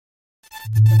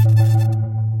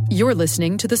You're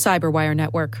listening to the Cyberwire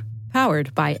Network,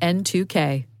 powered by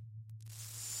N2K.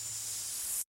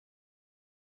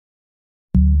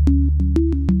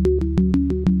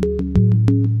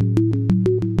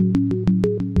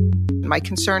 My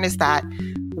concern is that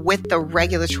with the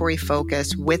regulatory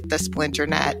focus, with the splinter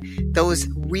net, those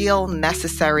real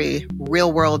necessary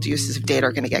real-world uses of data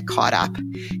are going to get caught up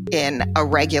in a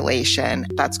regulation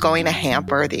that's going to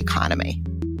hamper the economy.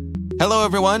 Hello,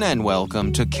 everyone, and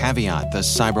welcome to Caveat, the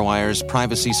CyberWire's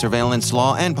privacy, surveillance,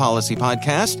 law, and policy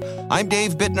podcast. I'm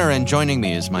Dave Bittner, and joining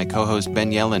me is my co-host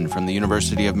Ben Yellen from the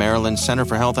University of Maryland Center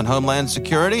for Health and Homeland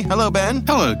Security. Hello, Ben.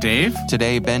 Hello, Dave.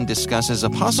 Today, Ben discusses a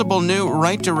possible new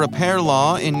right-to-repair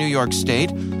law in New York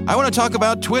State. I want to talk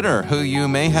about Twitter, who you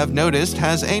may have noticed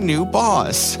has a new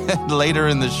boss. Later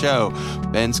in the show,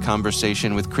 Ben's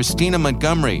conversation with Christina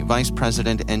Montgomery, Vice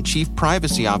President and Chief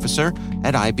Privacy Officer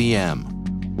at IBM.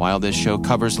 While this show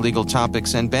covers legal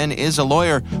topics and Ben is a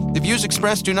lawyer, the views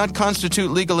expressed do not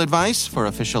constitute legal advice. For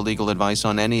official legal advice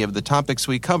on any of the topics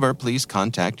we cover, please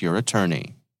contact your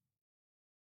attorney.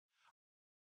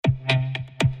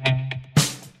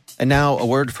 And now, a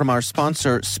word from our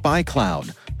sponsor,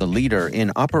 SpyCloud, the leader in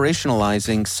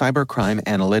operationalizing cybercrime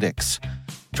analytics.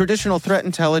 Traditional threat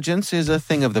intelligence is a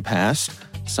thing of the past.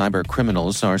 Cyber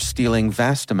criminals are stealing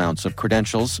vast amounts of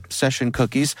credentials, session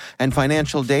cookies, and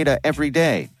financial data every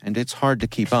day, and it's hard to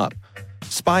keep up.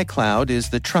 SpyCloud is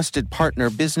the trusted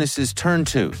partner businesses turn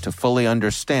to fully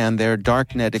understand their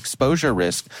darknet exposure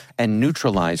risk and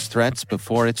neutralize threats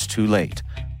before it's too late.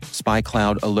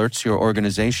 SpyCloud alerts your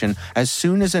organization as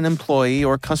soon as an employee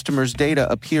or customer's data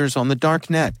appears on the dark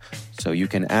net, so you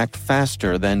can act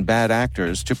faster than bad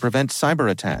actors to prevent cyber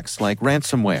attacks like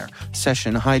ransomware,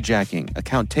 session hijacking,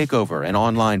 account takeover, and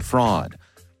online fraud.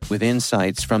 With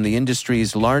insights from the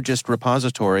industry's largest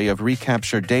repository of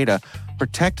recaptured data,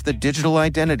 protect the digital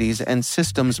identities and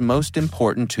systems most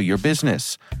important to your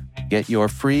business. Get your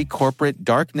free corporate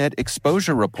darknet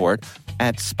exposure report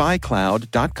at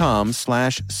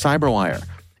spycloud.com/cyberwire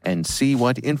and see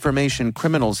what information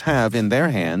criminals have in their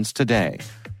hands today.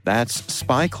 That's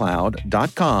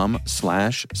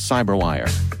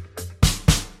spycloud.com/cyberwire.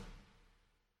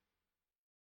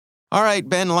 All right,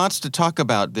 Ben, lots to talk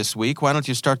about this week. Why don't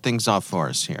you start things off for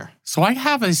us here? So I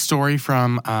have a story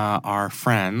from our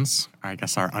friends, I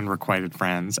guess our unrequited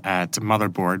friends at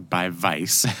Motherboard by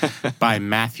Vice, by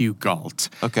Matthew Gault.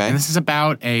 Okay. And this is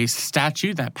about a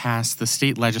statute that passed the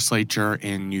state legislature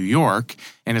in New York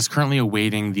and is currently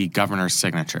awaiting the governor's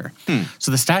signature.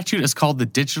 So the statute is called the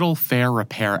Digital Fair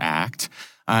Repair Act.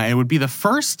 It would be the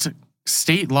first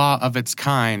state law of its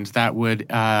kind that would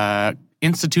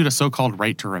institute a so-called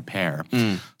right to repair.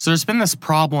 So there's been this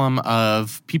problem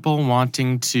of people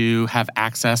wanting to have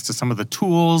access to some of the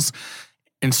tools,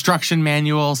 instruction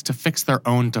manuals to fix their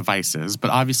own devices.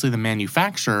 But obviously the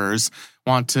manufacturers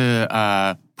want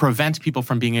to prevent people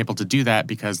from being able to do that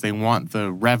because they want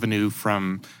the revenue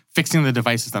from fixing the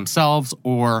devices themselves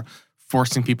or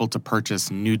forcing people to purchase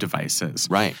new devices.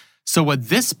 Right. So what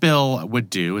this bill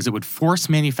would do is it would force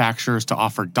manufacturers to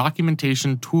offer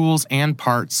documentation, tools, and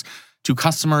parts to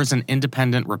customers in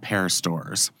independent repair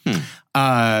stores.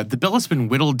 The bill has been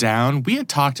whittled down. We had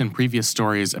talked in previous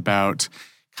stories about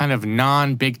kind of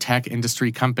non-big tech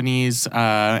industry companies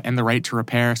and the right to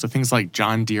repair. So things like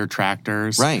John Deere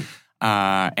tractors. Right.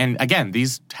 And again,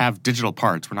 these have digital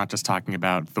parts. We're not just talking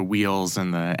about the wheels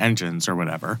and the engines or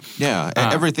whatever. Yeah,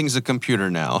 everything's a computer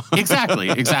now. Exactly.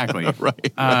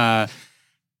 Right.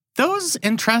 Those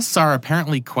interests are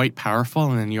apparently quite powerful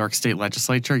in the New York State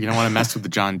legislature. You don't want to mess with the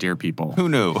John Deere people. Who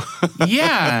knew?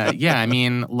 Yeah. I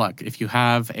mean, look, if you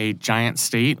have a giant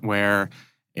state where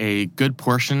a good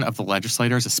portion of the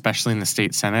legislators, especially in the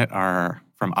state Senate, are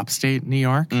from upstate New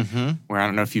York, where I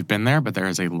don't know if you've been there, but there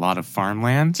is a lot of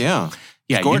farmland. Yeah.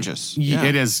 It's gorgeous.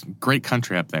 It is great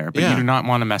country up there, but you do not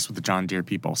want to mess with the John Deere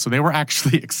people. So they were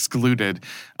actually excluded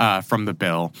from the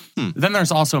bill. Then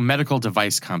there's also medical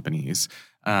device companies.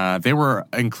 They were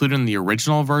included in the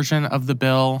original version of the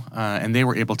bill, and they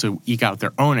were able to eke out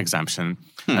their own exemption,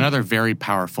 another very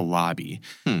powerful lobby.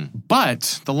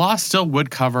 But the law still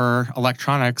would cover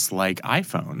electronics like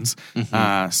iPhones.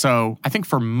 So I think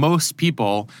for most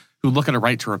people who look at a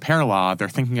right to repair law, they're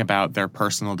thinking about their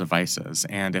personal devices.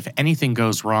 And if anything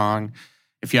goes wrong,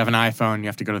 if you have an iPhone, you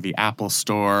have to go to the Apple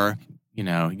store. You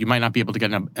know, you might not be able to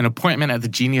get an appointment at the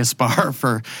Genius Bar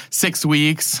for 6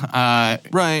 weeks.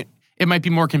 Right. It might be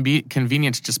more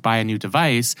convenient to just buy a new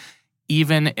device.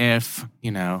 even if,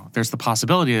 there's the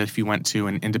possibility that if you went to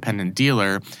an independent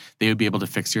dealer, they would be able to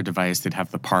fix your device. They'd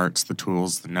have the parts, the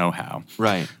tools, the know-how.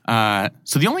 Right.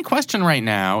 So the only question right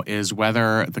now is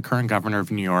whether the current governor of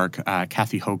New York,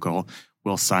 Kathy Hochul,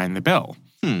 will sign the bill.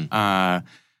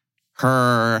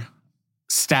 Her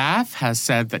staff has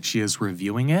said that she is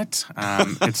reviewing it.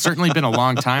 It's certainly been a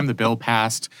long time. The bill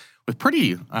passed with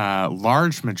pretty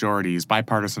large majorities,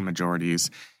 bipartisan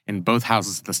majorities, in both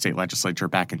houses of the state legislature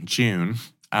back in June.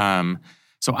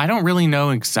 So I don't really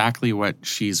know exactly what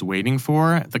she's waiting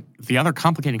for. The other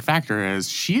complicating factor is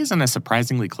she is in a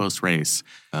surprisingly close race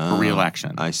for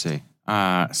re-election. I see.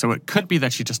 So it could be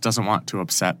that she just doesn't want to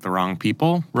upset the wrong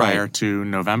people prior to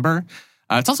November.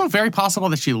 It's also very possible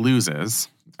that she loses,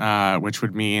 which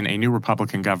would mean a new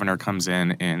Republican governor comes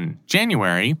in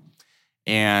January,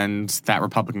 and that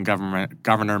Republican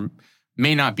governor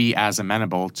may not be as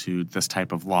amenable to this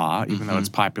type of law, even though it's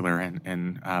popular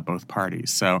in both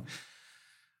parties. So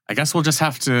I guess we'll just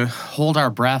have to hold our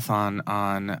breath on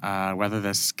whether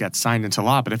this gets signed into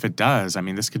law. But if it does, I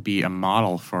mean, this could be a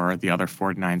model for the other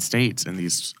 49 states in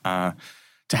these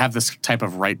to have this type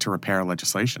of right to repair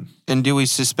legislation. And do we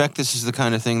suspect this is the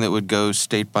kind of thing that would go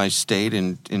state by state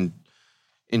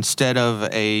instead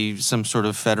of some sort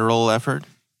of federal effort?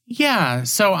 Yeah,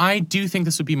 so I do think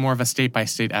this would be more of a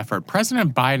state-by-state effort.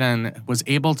 President Biden was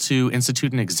able to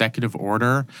institute an executive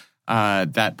order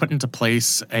that put into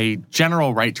place a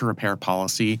general right to repair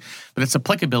policy, but its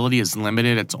applicability is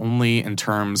limited. It's only in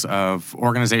terms of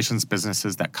organizations,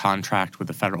 businesses that contract with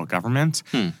the federal government,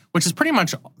 which is pretty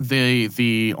much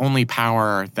the only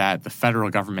power that the federal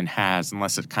government has,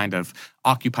 unless it kind of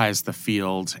occupies the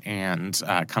field and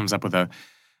comes up with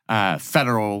a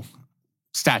federal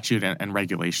statute and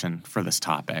regulation for this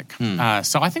topic.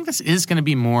 So I think this is going to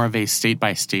be more of a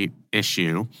state-by-state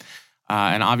issue.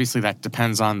 And obviously that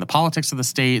depends on the politics of the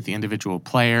state, the individual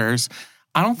players.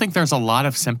 I don't think there's a lot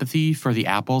of sympathy for the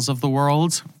Apples of the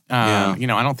world. I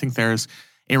don't think there's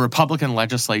a Republican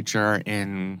legislature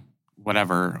in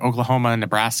Oklahoma,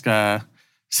 Nebraska,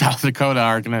 South Dakota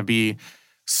are going to be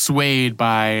swayed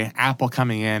by Apple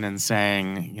coming in and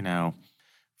saying,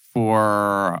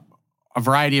 for a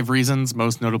variety of reasons,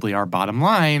 most notably our bottom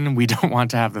line, we don't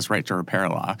want to have this right to repair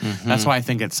law. That's why I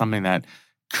think it's something that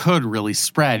could really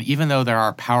spread, even though there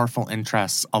are powerful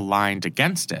interests aligned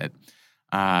against it.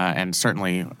 And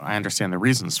certainly I understand the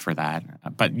reasons for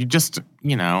that. But I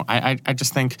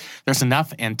just think there's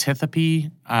enough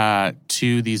antipathy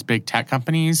to these big tech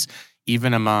companies,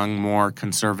 even among more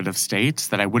conservative states,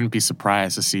 that I wouldn't be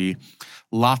surprised to see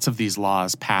lots of these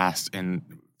laws passed in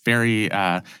very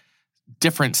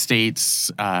different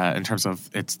states in terms of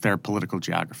their political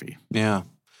geography. Yeah.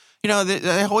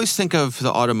 I always think of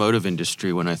the automotive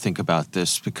industry when I think about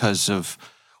this because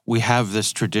we have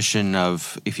this tradition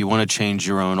of if you want to change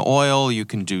your own oil, you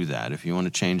can do that. If you want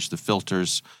to change the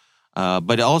filters.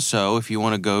 But also, if you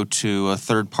want to go to a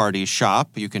third-party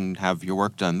shop, you can have your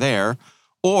work done there.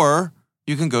 Or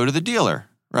you can go to the dealer,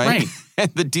 right?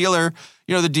 And the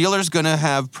dealer's going to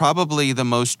have probably the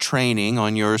most training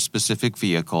on your specific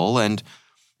vehicle. And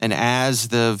as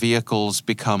the vehicles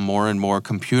become more and more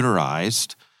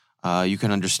computerized, you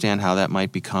can understand how that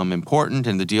might become important,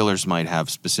 and the dealers might have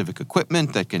specific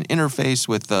equipment that can interface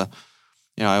with the.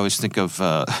 I always think of,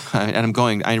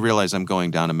 I realize I'm going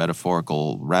down a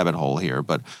metaphorical rabbit hole here,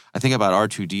 but I think about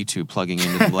R2-D2 plugging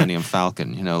into the Millennium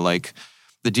Falcon. Like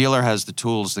the dealer has the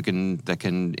tools that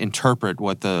can interpret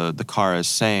what the car is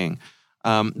saying.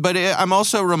 But I'm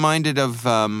also reminded of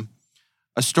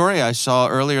a story I saw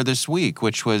earlier this week,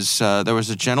 which was there was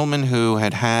a gentleman who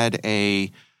had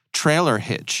a trailer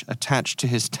hitch attached to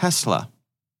his Tesla,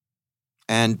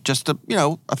 and just a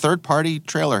third-party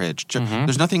trailer hitch.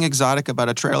 There's nothing exotic about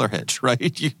a trailer hitch, right?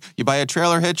 You buy a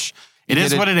trailer hitch. It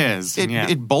is what it is.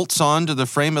 It bolts onto the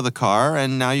frame of the car,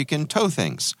 and now you can tow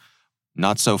things.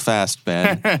 Not so fast,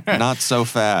 Ben. Not so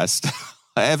fast.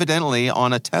 Evidently,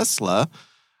 on a Tesla,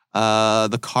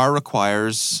 the car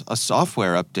requires a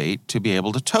software update to be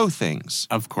able to tow things.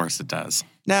 Of course it does.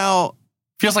 Now,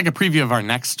 feels like a preview of our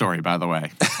next story, by the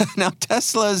way. Now,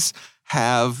 Teslas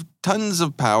have tons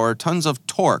of power, tons of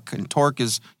torque, and torque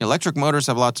is electric motors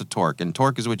have lots of torque, and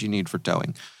torque is what you need for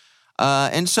towing.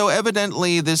 And so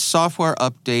evidently this software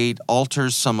update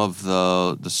alters some of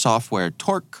the software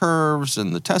torque curves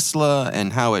in the Tesla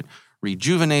and how it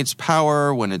rejuvenates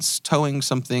power when it's towing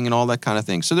something and all that kind of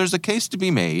thing. So there's a case to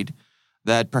be made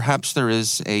that perhaps there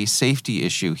is a safety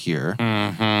issue here.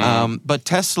 But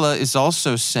Tesla is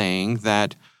also saying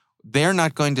that they're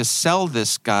not going to sell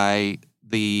this guy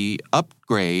the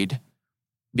upgrade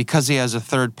because he has a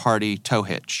third-party tow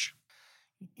hitch.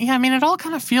 Yeah, I mean, it all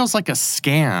kind of feels like a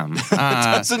scam.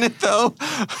 Doesn't it, though?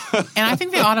 And I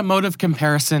think the automotive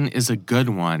comparison is a good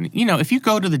one. You know, if you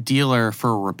go to the dealer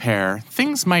for a repair,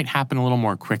 things might happen a little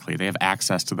more quickly. They have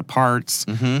access to the parts.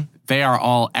 Mm-hmm. They are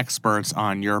all experts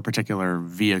on your particular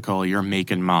vehicle, your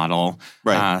make and model.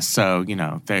 Right. So,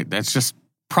 that's just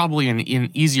probably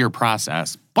an easier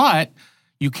process. But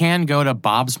you can go to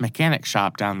Bob's mechanic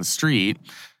shop down the street.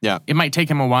 Yeah. It might take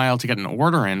him a while to get an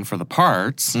order in for the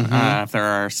parts if there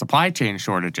are supply chain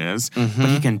shortages, but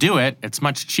he can do it. It's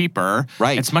much cheaper.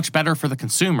 Right. It's much better for the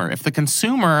consumer. If the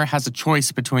consumer has a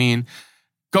choice between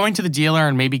going to the dealer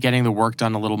and maybe getting the work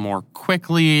done a little more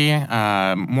quickly,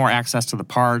 more access to the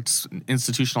parts,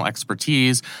 institutional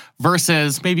expertise,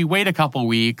 versus maybe wait a couple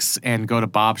weeks and go to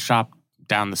Bob's shop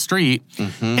down the street,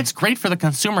 it's great for the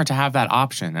consumer to have that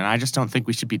option. And I just don't think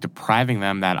we should be depriving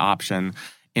them that option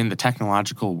in the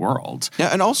technological world. Yeah,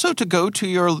 and also to go to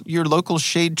your local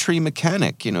shade tree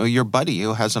mechanic, your buddy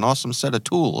who has an awesome set of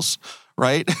tools,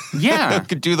 right? Yeah.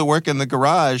 Could do the work in the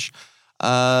garage.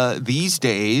 These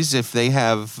days, if they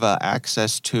have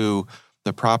access to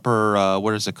the proper,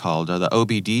 what is it called? The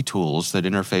OBD tools that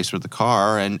interface with the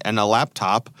car and a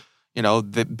laptop,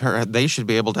 they should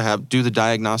be able to do the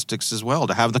diagnostics as well,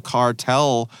 to have the car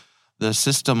tell the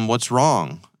system what's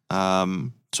wrong.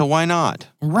 So why not?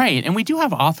 Right. And we do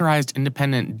have authorized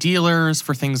independent dealers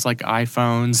for things like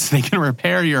iPhones. They can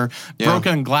repair your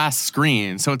broken glass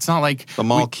screen. So it's not like the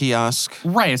mall kiosk.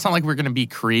 Right. It's not like we're going to be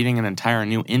creating an entire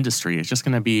new industry. It's just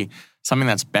going to be something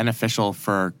that's beneficial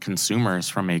for consumers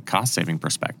from a cost-saving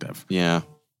perspective. Yeah.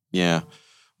 Yeah.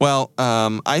 Well,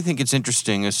 I think it's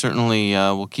interesting. Certainly,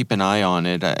 we'll keep an eye on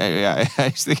it. I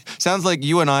think, sounds like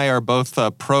you and I are both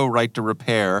pro right to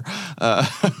repair.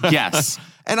 Yes.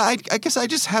 And I guess I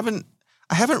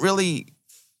haven't really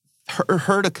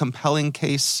heard a compelling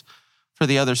case for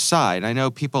the other side. I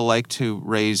know people like to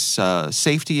raise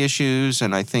safety issues,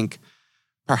 and I think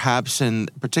perhaps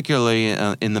particularly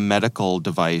in the medical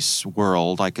device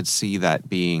world, I could see that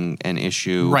being an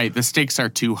issue. Right. The stakes are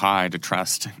too high to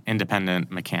trust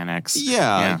independent mechanics.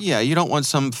 Yeah. You don't want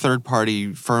some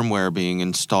third-party firmware being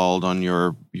installed on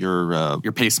your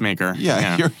pacemaker.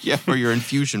 Or your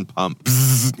infusion pump.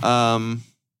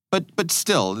 But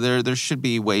still, there should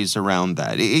be ways around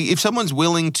that. If someone's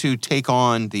willing to take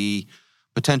on the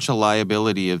potential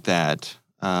liability of that,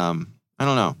 I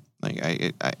don't know.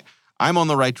 I'm on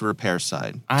the right to repair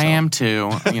side. I am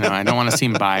too. I don't want to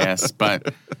seem biased,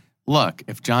 but look,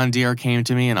 if John Deere came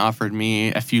to me and offered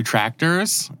me a few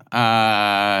tractors,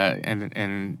 and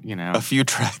a few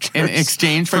tractors in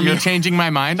exchange for me changing my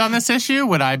mind on this issue,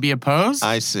 would I be opposed?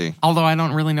 I see. Although I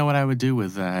don't really know what I would do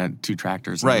with 2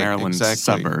 tractors in Maryland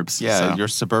suburbs. Yeah, your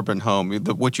suburban home.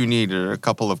 What you need are a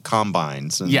couple of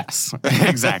combines. And yes,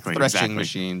 exactly. Threshing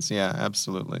machines. Yeah,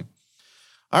 absolutely.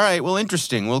 All right. Well,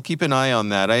 interesting. We'll keep an eye on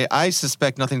that. I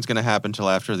suspect nothing's going to happen until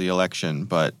after the election,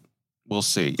 but we'll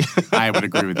see. I would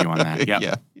agree with you on that.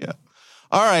 Yep. Yeah.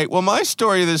 All right. Well, my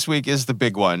story this week is the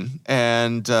big one.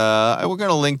 And we're going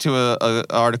to link to an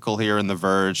article here in The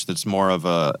Verge that's more of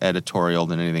a editorial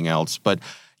than anything else. But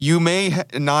you may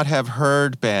not have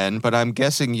heard, Ben, but I'm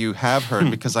guessing you have heard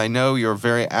because I know you're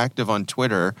very active on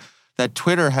Twitter, that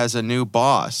Twitter has a new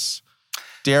boss.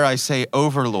 Dare I say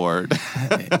overlord?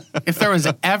 If there was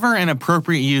ever an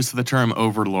appropriate use of the term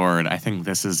overlord, I think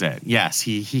this is it. Yes,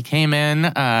 he came in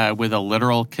with a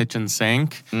literal kitchen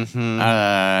sink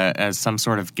as some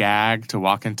sort of gag to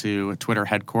walk into Twitter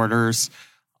headquarters.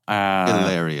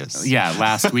 Hilarious. Yeah,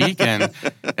 last week. And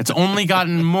it's only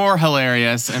gotten more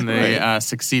hilarious in the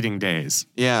succeeding days.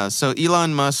 Yeah, so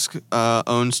Elon Musk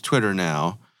owns Twitter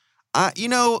now. I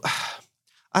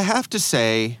have to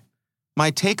say, my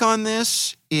take on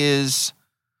this is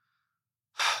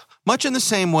much in the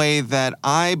same way that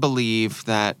I believe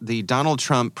that the Donald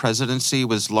Trump presidency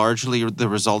was largely the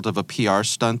result of a PR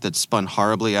stunt that spun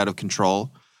horribly out of control.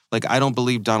 Like, I don't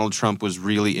believe Donald Trump was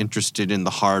really interested in the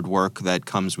hard work that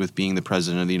comes with being the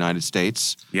president of the United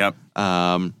States. Yep.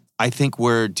 I think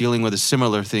we're dealing with a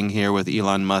similar thing here with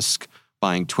Elon Musk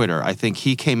buying Twitter. I think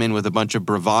he came in with a bunch of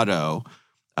bravado,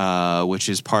 which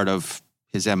is part of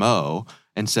his MO,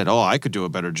 and said, I could do a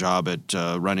better job at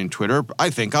running Twitter. I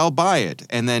think I'll buy it.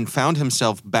 And then found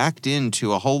himself backed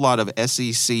into a whole lot of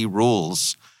SEC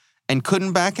rules and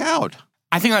couldn't back out.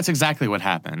 I think that's exactly what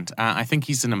happened. I think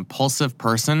he's an impulsive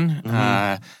person.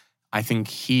 I think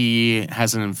he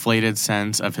has an inflated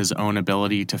sense of his own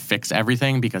ability to fix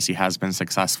everything because he has been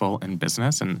successful in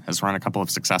business and has run a couple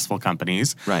of successful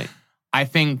companies. Right. I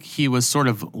think he was sort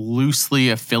of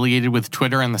loosely affiliated with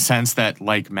Twitter in the sense that,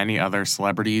 like many other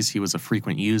celebrities, he was a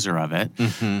frequent user of it.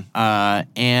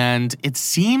 And it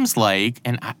seems like,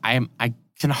 and I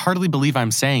can hardly believe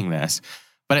I'm saying this,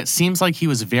 but it seems like he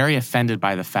was very offended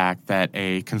by the fact that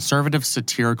a conservative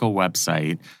satirical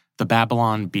website, the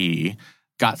Babylon Bee,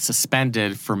 got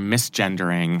suspended for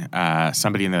misgendering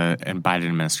somebody in the Biden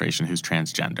administration who's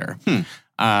transgender.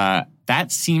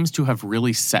 That seems to have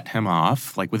really set him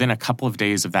off. Like within a couple of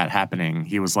days of that happening,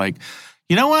 he was like,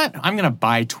 you know what? I'm going to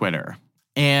buy Twitter.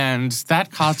 And that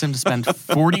caused him to spend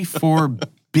 $44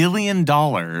 billion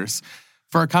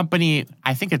for a company.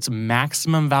 I think its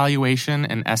maximum valuation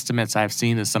and estimates I've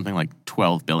seen is something like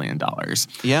 $12 billion.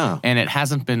 Yeah. And it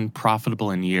hasn't been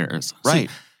profitable in years. Right.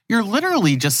 So you're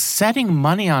literally just setting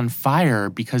money on fire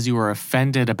because you were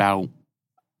offended about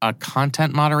a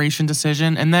content moderation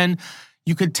decision. And then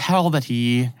you could tell that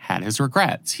he had his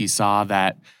regrets. He saw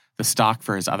that the stock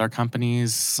for his other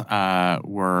companies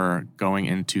were going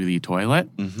into the toilet.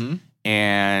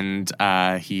 And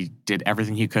he did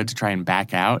everything he could to try and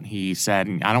back out. He said,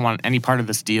 I don't want any part of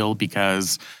this deal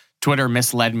because Twitter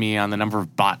misled me on the number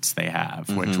of bots they have,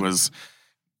 which was,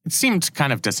 it seemed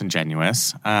kind of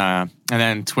disingenuous. And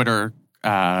then Twitter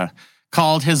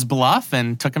called his bluff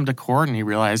and took him to court, and he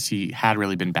realized he had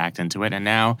really been backed into it. And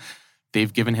now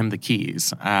they've given him the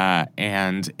keys.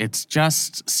 And it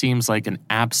just seems like an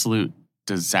absolute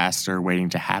disaster waiting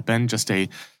to happen, just a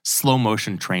slow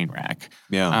motion train wreck.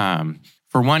 Yeah.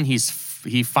 For one,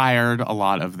 he fired a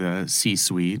lot of the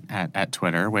C-suite at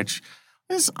Twitter, which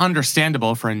is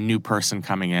understandable for a new person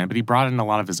coming in, but he brought in a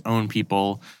lot of his own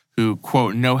people who,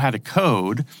 quote, know how to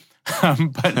code,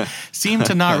 but seem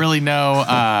to not really know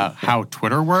how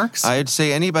Twitter works. I'd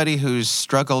say anybody who's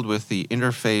struggled with the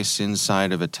interface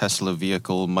inside of a Tesla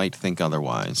vehicle might think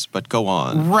otherwise, but go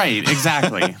on. Right,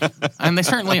 exactly. And they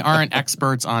certainly aren't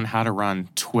experts on how to run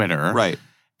Twitter. Right.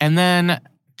 And then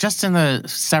just in the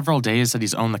several days that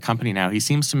he's owned the company now, he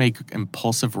seems to make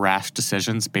impulsive, rash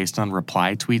decisions based on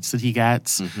reply tweets that he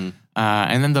gets.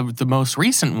 And then the most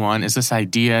recent one is this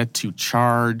idea to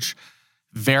charge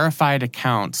verified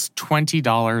accounts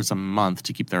 $20 a month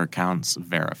to keep their accounts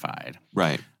verified.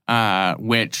 Right.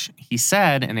 Which he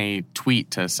said in a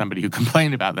tweet to somebody who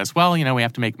complained about this, well, you know, we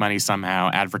have to make money somehow.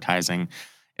 Advertising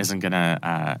isn't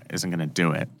gonna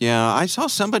do it. Yeah, I saw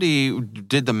somebody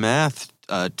did the math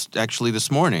actually this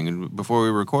morning before we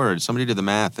recorded. Somebody did the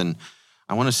math, and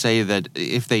I want to say that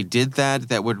if they did that,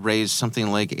 that would raise something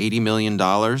like $80 million,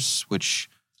 which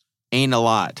ain't a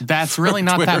lot. That's really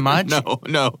not Twitter. that much.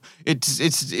 No.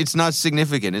 It's not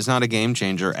significant. It's not a game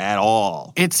changer at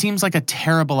all. It seems like a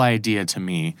terrible idea to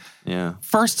me. Yeah.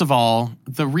 First of all,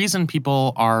 the reason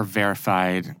people are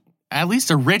verified, at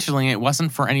least originally, it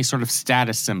wasn't for any sort of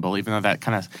status symbol, even though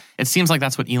it seems like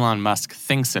that's what Elon Musk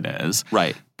thinks it is.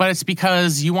 Right. But it's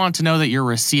because you want to know that you're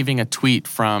receiving a tweet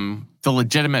from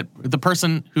the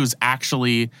person who's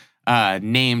actually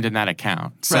named in that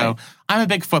account. So Right. I'm a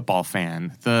big football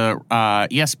fan. The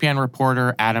ESPN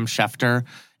reporter Adam Schefter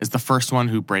is the first one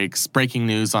who breaks breaking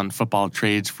news on football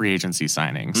trades, free agency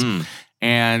signings.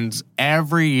 And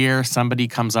every year somebody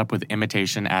comes up with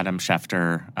imitation Adam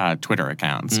Schefter Twitter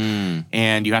accounts.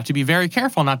 And you have to be very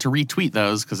careful not to retweet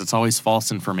those because it's always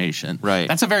false information. Right.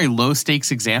 That's a very low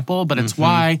stakes example, but it's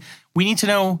why we need to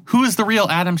know who is the real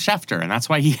Adam Schefter. And that's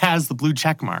why he has the blue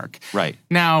check mark. Right.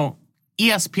 Now,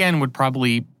 ESPN would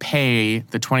probably pay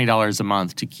the $20 a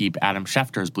month to keep Adam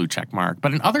Schefter's blue check mark.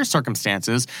 But in other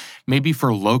circumstances, maybe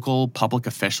for local public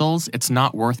officials, it's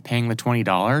not worth paying the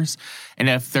 $20. And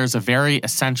if there's a very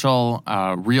essential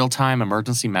real-time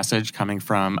emergency message coming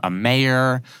from a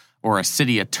mayor or a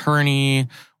city attorney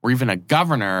or even a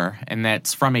governor, and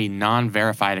that's from a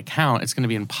non-verified account, it's going to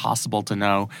be impossible to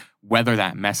know whether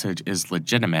that message is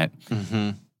legitimate.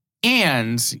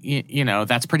 And, you know,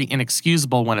 that's pretty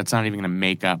inexcusable when it's not even going to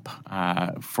make up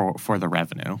for the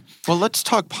revenue. Well, let's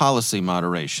talk policy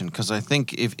moderation, because I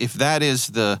think if that is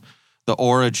the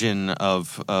origin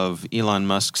of Elon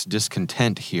Musk's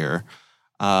discontent here,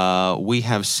 we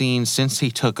have seen since he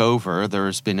took over,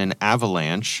 there's been an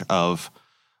avalanche of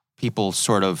people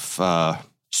sort of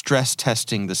stress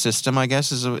testing the system, I guess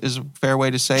is a fair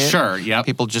way to say it. Sure, yep.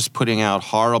 People just putting out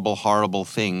horrible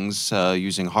things,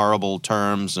 using horrible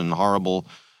terms and horrible,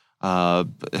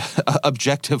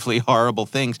 objectively horrible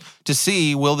things to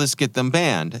see, will this get them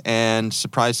banned? And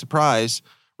surprise, surprise,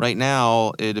 right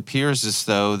now it appears as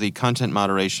though the content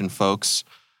moderation folks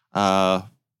have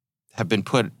been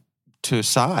put to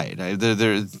side.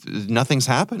 Nothing's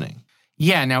happening.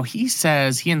 Yeah, now he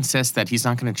insists that he's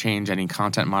not going to change any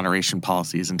content moderation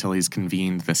policies until he's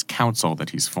convened this council that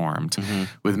he's formed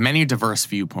with many diverse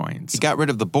viewpoints. He got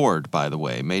rid of the board, by the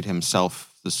way, made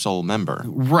himself the sole member.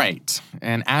 Right.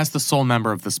 And as the sole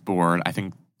member of this board, I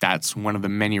think that's one of the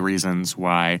many reasons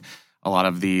why a lot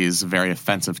of these very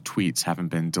offensive tweets haven't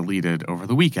been deleted over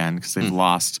the weekend because they've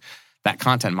lost that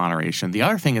content moderation. The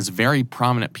other thing is very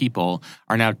prominent people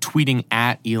are now tweeting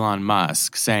at Elon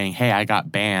Musk saying, hey, I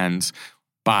got banned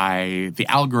by the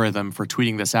algorithm for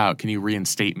tweeting this out. Can you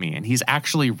reinstate me? And he's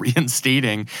actually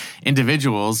reinstating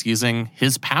individuals using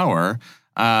his power,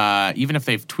 even if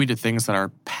they've tweeted things that are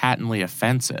patently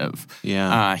offensive.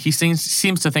 Yeah. He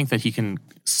seems to think that he can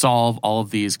solve all of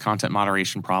these content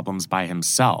moderation problems by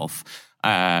himself.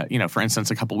 For instance,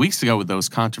 a couple weeks ago with those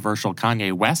controversial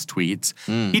Kanye West tweets,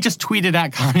 he just tweeted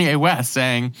at Kanye West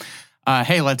saying,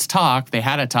 hey, let's talk. They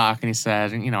had a talk, and he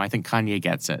said, I think Kanye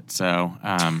gets it. So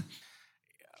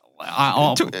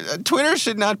Twitter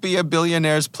should not be a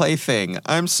billionaire's plaything.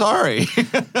 I'm sorry.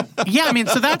 Yeah, I mean,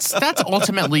 so that's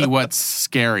ultimately what's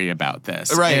scary about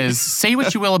this. Right. Is say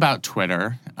what you will about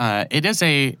Twitter. It is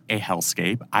a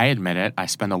hellscape. I admit it. I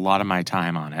spend a lot of my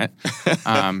time on it.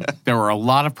 There were a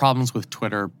lot of problems with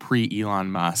Twitter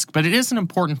pre-Elon Musk, but it is an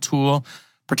important tool,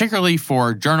 particularly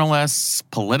for journalists,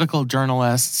 political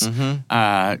journalists,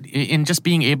 in just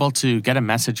being able to get a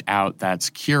message out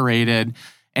that's curated.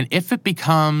 And if it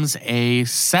becomes a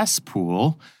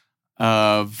cesspool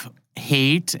of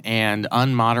hate and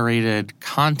unmoderated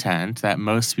content that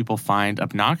most people find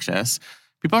obnoxious,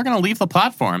 people are going to leave the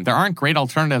platform. There aren't great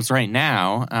alternatives right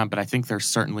now, but I think there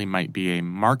certainly might be a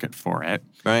market for it.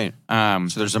 Right.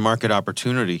 So there's a market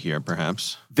opportunity here,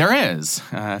 perhaps. There is.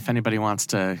 If anybody wants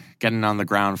to get in on the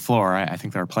ground floor, I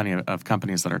think there are plenty of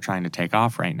companies that are trying to take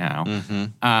off right now.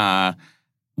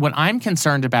 What I'm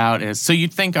concerned about is, so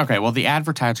you'd think, okay, well, the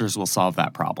advertisers will solve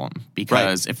that problem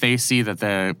because if they see that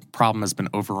the problem has been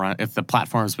overrun, if the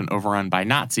platform has been overrun by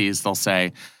Nazis, they'll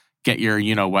say, get your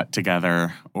you-know-what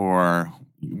together or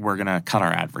we're going to cut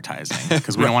our advertising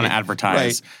because we don't want to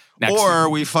advertise. Next or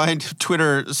we find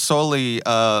Twitter solely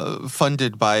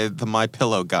funded by the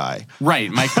MyPillow guy. Right.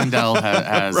 Mike Lindell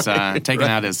has taken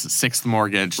out his sixth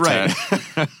mortgage.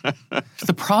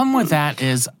 The problem with that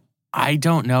is I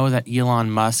don't know that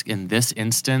Elon Musk in this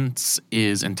instance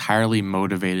is entirely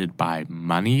motivated by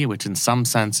money, which in some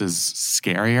sense is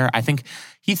scarier. I think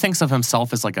he thinks of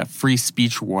himself as like a free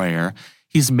speech warrior.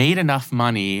 He's made enough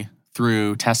money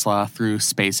through Tesla, through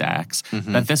SpaceX,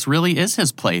 that this really is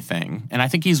his plaything. And I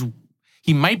think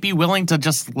he might be willing to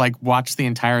just like watch the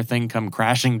entire thing come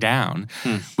crashing down.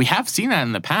 We have seen that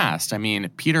in the past. I mean,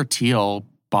 Peter Thiel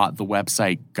bought the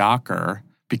website Gawker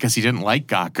because he didn't like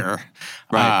Gawker.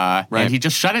 And he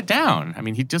just shut it down. I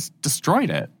mean, he just destroyed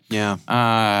it.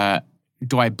 Yeah.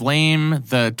 Do I blame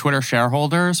the Twitter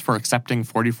shareholders for accepting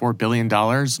 $44 billion?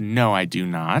 No, I do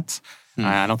not.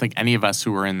 I don't think any of us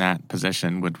who were in that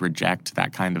position would reject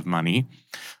that kind of money.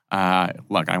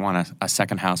 Look, I want a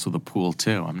second house with a pool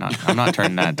too. I'm not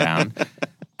turning that down.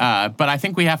 But I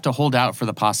think we have to hold out for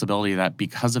the possibility that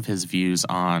because of his views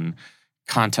on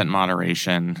content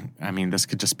moderation, I mean, this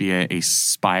could just be a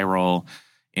spiral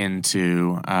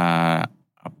into a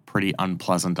pretty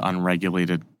unpleasant,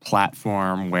 unregulated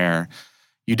platform where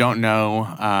you don't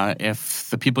know if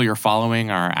the people you're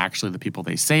following are actually the people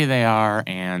they say they are.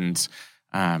 And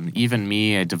even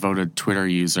me, a devoted Twitter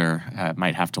user,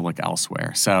 might have to look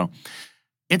elsewhere. So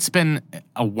it's been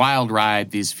a wild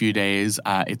ride these few days.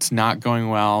 It's not going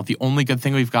well. The only good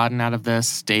thing we've gotten out of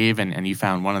this, Dave, and you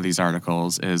found one of these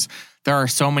articles, is there are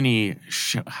so many,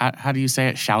 how do you say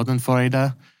it,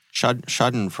 Schadenfreude?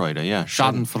 Schadenfreude, yeah.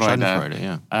 Schadenfreude,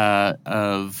 yeah.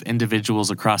 Of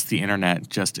individuals across the internet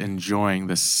just enjoying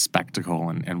this spectacle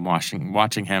and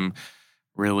watching him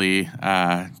really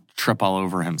trip all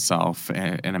over himself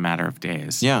in a matter of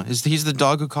days. Yeah, he's the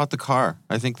dog who caught the car.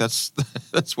 I think that's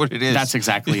what it is. That's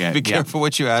exactly it. Be careful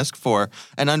what you ask for.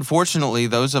 And unfortunately,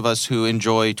 those of us who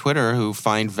enjoy Twitter, who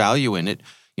find value in it,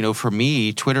 for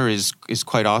me, Twitter is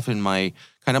quite often my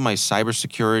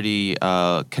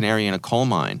cybersecurity canary in a coal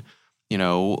mine.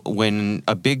 When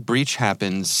a big breach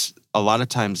happens, a lot of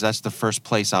times that's the first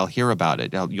place I'll hear about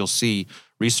it. You'll see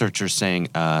researchers saying,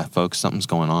 folks, something's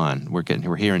going on.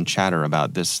 We're hearing chatter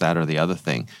about this, that, or the other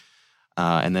thing.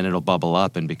 And then it'll bubble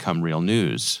up and become real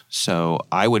news. So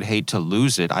I would hate to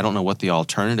lose it. I don't know what the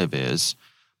alternative is,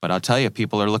 but I'll tell you,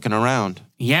 people are looking around.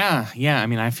 Yeah. I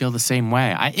mean, I feel the same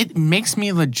way. It makes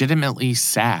me legitimately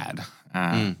sad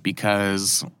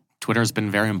because Twitter's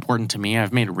been very important to me.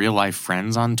 I've made real-life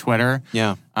friends on Twitter.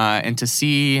 Yeah. And to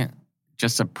see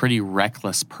just a pretty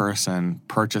reckless person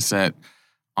purchase it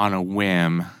on a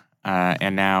whim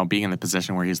and now being in the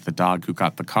position where he's the dog who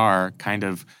got the car, kind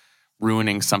of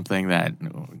ruining something that,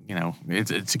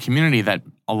 it's a community that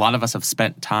a lot of us have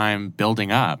spent time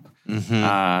building up.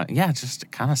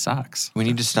 It kind of sucks. We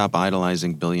need to stop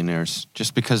idolizing billionaires.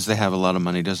 Just because they have a lot of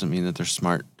money doesn't mean that they're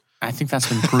smart. I think that's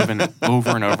been proven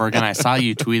over and over again. I saw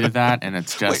you tweeted that, and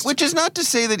it's just... Which is not to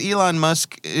say that Elon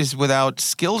Musk is without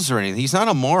skills or anything. He's not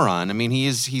a moron. I mean, he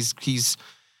has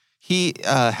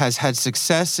had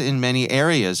success in many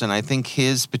areas, and I think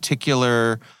his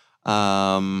particular...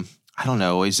 I don't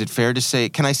know, is it fair to say,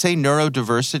 can I say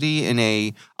neurodiversity in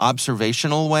a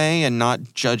observational way and not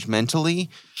judgmentally?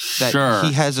 That Sure.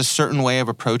 He has a certain way of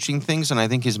approaching things, and I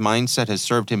think his mindset has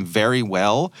served him very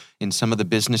well in some of the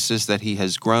businesses that he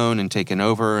has grown and taken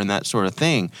over and that sort of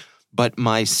thing. But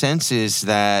my sense is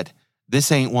that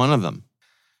this ain't one of them.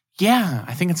 Yeah,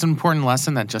 I think it's an important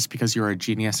lesson that just because you're a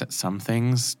genius at some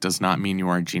things does not mean you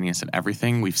are a genius at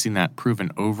everything. We've seen that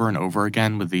proven over and over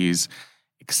again with these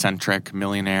eccentric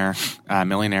millionaires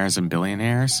and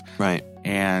billionaires. Right.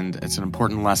 And it's an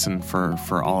important lesson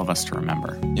for all of us to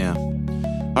remember. Yeah.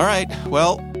 All right.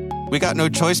 Well, we got no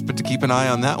choice but to keep an eye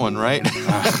on that one, right?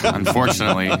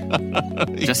 Unfortunately.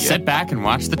 Just sit back and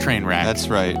watch the train wreck. That's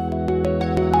right.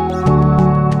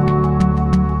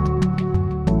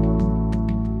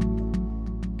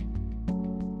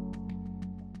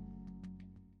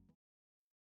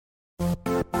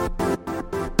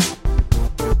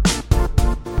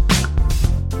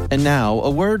 And now, a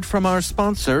word from our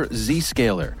sponsor,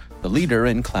 Zscaler, the leader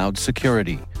in cloud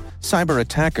security. Cyber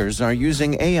attackers are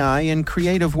using AI in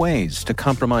creative ways to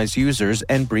compromise users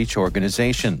and breach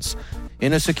organizations.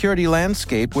 In a security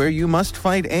landscape where you must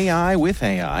fight AI with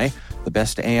AI, the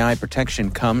best AI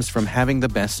protection comes from having the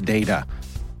best data.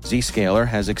 Zscaler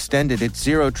has extended its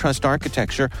Zero Trust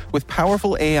architecture with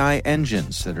powerful AI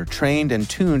engines that are trained and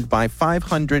tuned by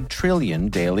 500 trillion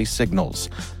daily signals.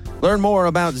 Learn more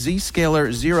about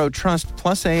Zscaler Zero Trust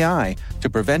Plus AI to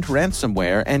prevent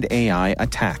ransomware and AI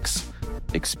attacks.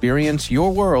 Experience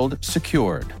your world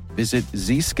secured. Visit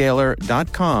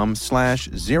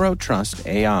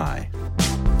zscaler.com/zerotrustai.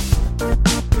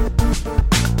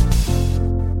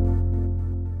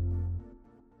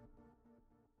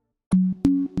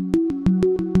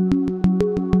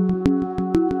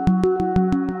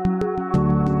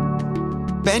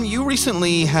 Ben, you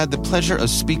recently had the pleasure of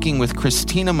speaking with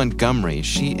Christina Montgomery.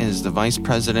 She is the Vice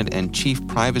President and Chief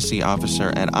Privacy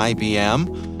Officer at IBM.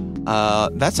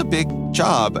 That's a big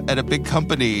job at a big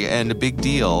company and a big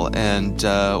deal. And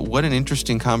what an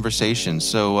interesting conversation.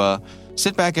 So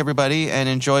sit back, everybody, and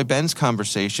enjoy Ben's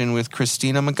conversation with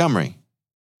Christina Montgomery.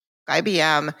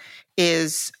 IBM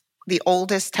is the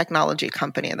oldest technology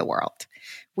company in the world.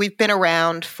 We've been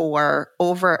around for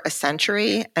over a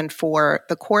century, and for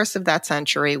the course of that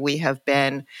century, we have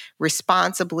been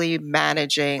responsibly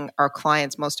managing our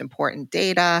clients' most important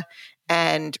data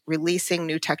and releasing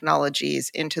new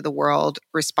technologies into the world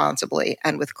responsibly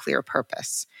and with clear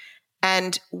purpose.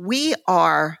 And we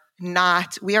are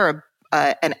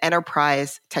an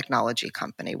enterprise technology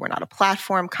company. We're not a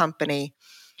platform company.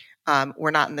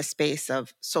 We're not in the space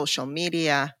of social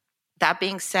media. That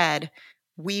being said,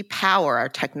 we power our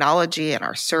technology and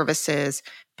our services,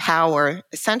 power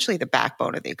essentially the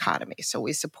backbone of the economy. So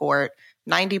we support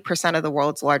 90% of the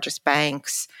world's largest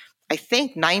banks. I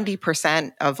think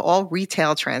 90% of all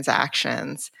retail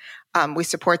transactions. We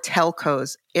support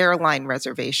telcos, airline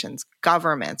reservations,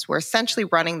 governments. We're essentially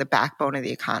running the backbone of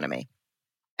the economy.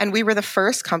 And we were the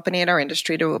first company in our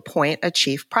industry to appoint a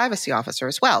chief privacy officer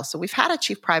as well. So we've had a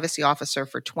chief privacy officer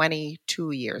for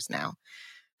 22 years now.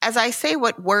 As I say,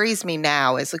 what worries me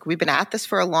now is we've been at this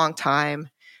for a long time.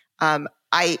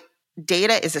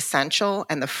 Data is essential,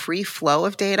 and the free flow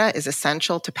of data is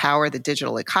essential to power the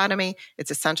digital economy.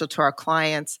 It's essential to our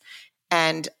clients.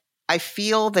 And I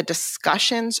feel the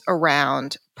discussions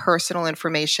around personal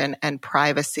information and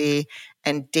privacy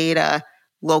and data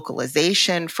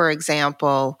localization, for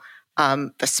example,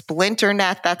 the splinter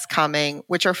net that's coming,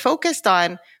 which are focused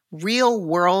on real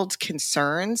world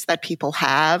concerns that people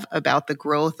have about the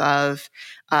growth of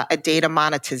a data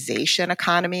monetization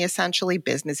economy, essentially.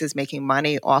 Businesses making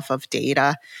money off of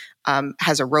data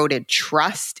has eroded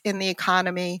trust in the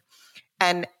economy.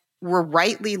 And we're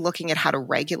rightly looking at how to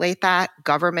regulate that.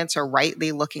 Governments are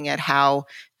rightly looking at how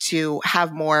to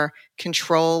have more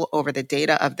control over the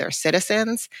data of their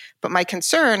citizens. But my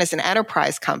concern is an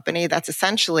enterprise company that's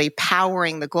essentially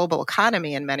powering the global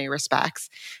economy in many respects,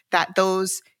 that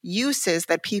those uses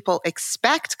that people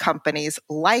expect companies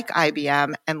like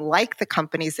IBM and like the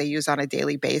companies they use on a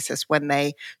daily basis when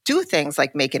they do things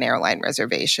like make an airline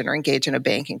reservation or engage in a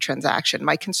banking transaction.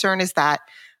 My concern is that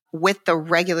with the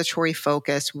regulatory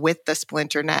focus, with the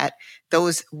splinter net,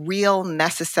 those real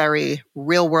necessary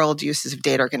real world uses of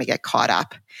data are going to get caught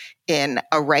up in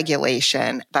a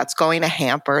regulation that's going to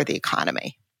hamper the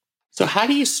economy. So how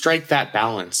do you strike that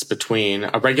balance between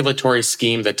a regulatory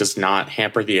scheme that does not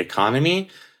hamper the economy,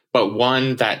 but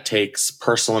one that takes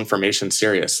personal information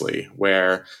seriously,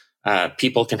 where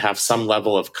people can have some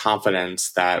level of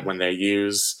confidence that when they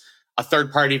use a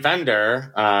third-party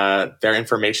vendor, their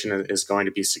information is going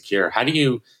to be secure. How do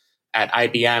you, at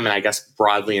IBM and I guess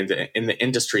broadly in the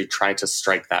industry, try to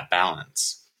strike that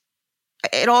balance?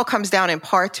 It all comes down in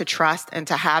part to trust and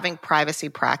to having privacy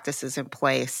practices in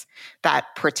place that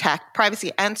protect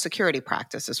privacy and security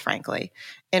practices, frankly,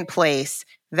 in place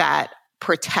that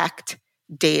protect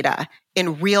data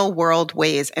in real world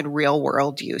ways and real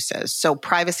world uses. So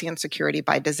privacy and security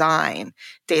by design,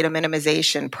 data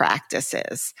minimization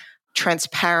practices,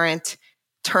 transparent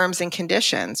terms and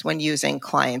conditions when using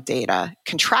client data,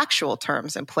 contractual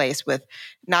terms in place with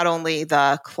not only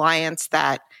the clients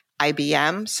that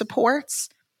IBM supports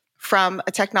from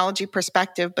a technology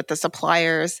perspective, but the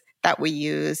suppliers that we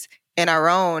use in our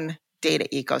own data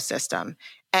ecosystem,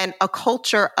 and a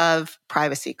culture of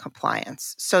privacy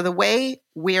compliance. So the way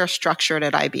we are structured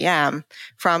at IBM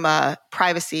from a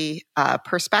privacy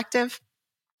perspective,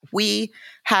 we've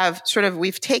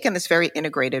taken this very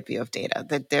integrated view of data,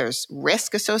 that there's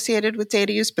risk associated with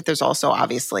data use, but there's also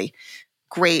obviously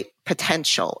great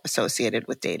potential associated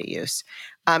with data use.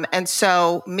 And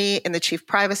so me in the Chief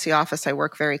Privacy Office, I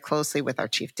work very closely with our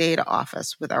Chief Data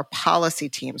Office, with our policy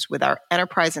teams, with our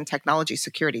enterprise and technology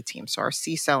security team, so our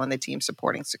CISO and the team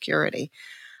supporting security,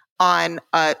 on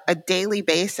a daily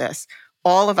basis.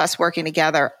 All of us working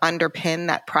together underpin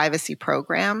that privacy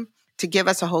program to give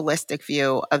us a holistic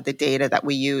view of the data that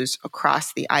we use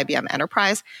across the IBM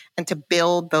enterprise and to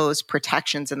build those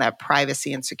protections and that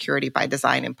privacy and security by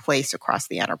design in place across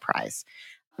the enterprise.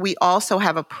 We also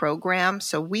have a program,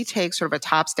 so we take sort of a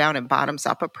tops down and bottoms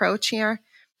up approach here,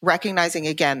 recognizing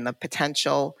again the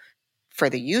potential for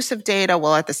the use of data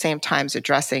while at the same time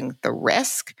addressing the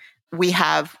risk. We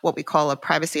have what we call a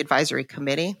privacy advisory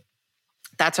committee.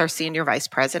 That's our senior vice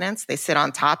presidents. They sit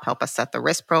on top, help us set the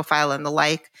risk profile and the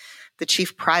like. The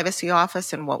Chief Privacy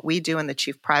Office, and what we do in the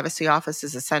Chief Privacy Office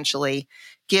is essentially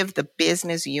give the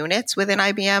business units within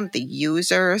IBM, the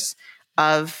users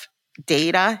of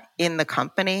data in the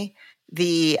company,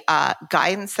 the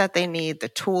guidance that they need, the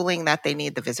tooling that they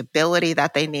need, the visibility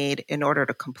that they need in order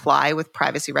to comply with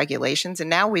privacy regulations. And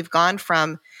now we've gone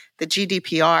from the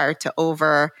GDPR to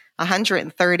over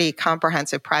 130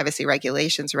 comprehensive privacy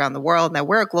regulations around the world. Now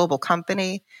we're a global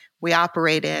company. We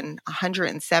operate in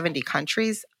 170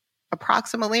 countries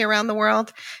approximately around the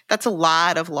world. That's a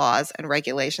lot of laws and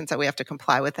regulations that we have to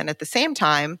comply with. And at the same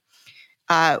time,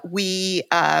 we,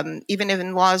 even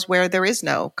in laws where there is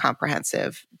no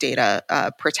comprehensive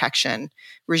data protection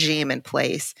regime in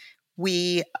place,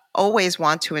 we always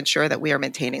want to ensure that we are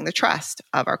maintaining the trust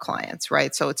of our clients,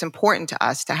 right? So it's important to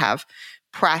us to have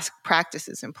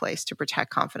practices in place to protect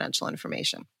confidential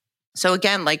information. So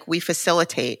again, like we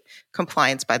facilitate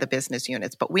compliance by the business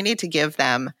units, but we need to give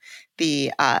them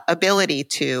the ability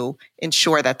to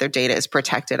ensure that their data is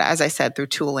protected, as I said, through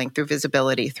tooling, through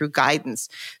visibility, through guidance,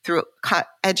 through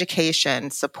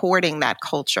education, supporting that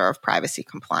culture of privacy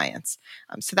compliance.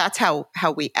 So that's how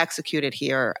we execute it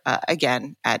here,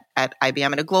 again, at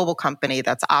IBM, in a global company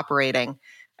that's operating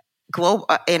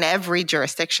in every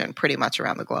jurisdiction pretty much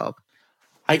around the globe.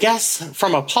 I guess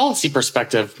from a policy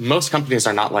perspective, most companies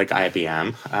are not like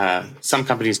IBM. Some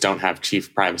companies don't have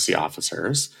chief privacy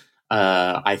officers.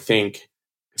 I think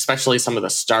especially some of the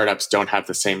startups don't have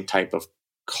the same type of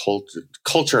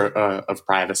culture of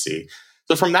privacy.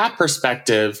 So from that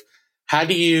perspective, how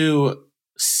do you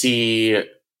see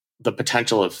the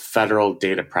potential of federal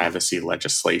data privacy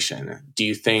legislation? Do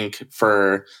you think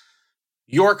for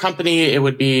your company it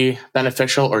would be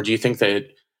beneficial, or do you think that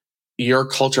your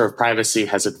culture of privacy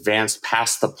has advanced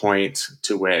past the point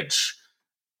to which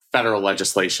federal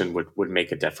legislation would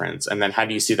make a difference? And then how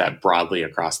do you see that broadly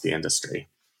across the industry?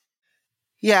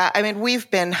 Yeah, I mean, we've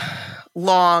been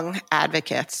long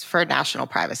advocates for national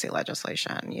privacy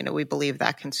legislation. You know, we believe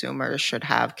that consumers should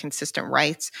have consistent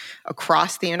rights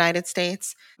across the United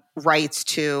States, rights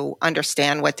to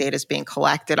understand what data is being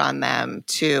collected on them,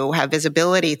 to have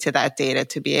visibility to that data,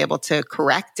 to be able to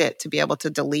correct it, to be able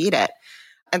to delete it.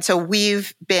 And so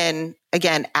we've been,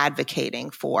 again, advocating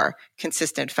for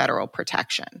consistent federal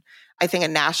protection. I think a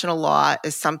national law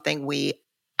is something we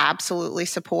absolutely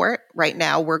support. Right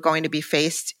now, we're going to be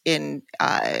faced in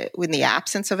the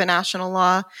absence of a national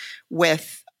law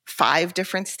with 5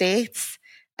 different states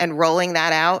and rolling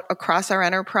that out across our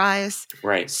enterprise.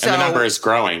 Right. So, and the number is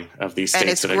growing of these states. And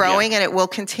it's growing and it will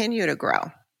continue to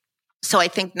grow. So I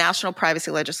think national privacy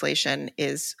legislation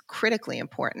is critically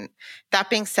important.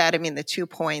 That being said, I mean, the 2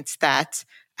 points that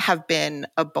have been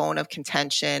a bone of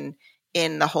contention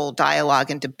in the whole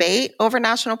dialogue and debate over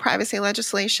national privacy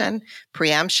legislation,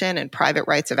 preemption, and private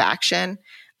rights of action,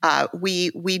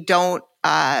 we don't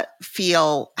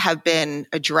feel have been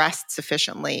addressed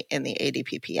sufficiently in the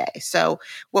ADPPA. So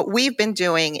what we've been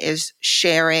doing is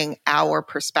sharing our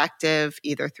perspective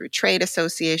either through trade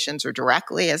associations or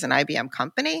directly as an IBM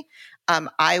company.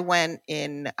 I went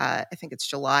in, I think it's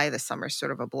July, the summer's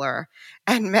sort of a blur,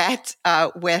 and met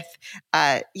with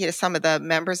some of the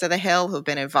members of the Hill who've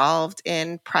been involved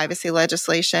in privacy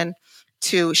legislation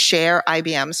to share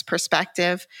IBM's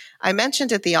perspective. I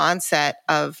mentioned at the onset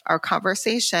of our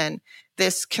conversation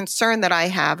this concern that I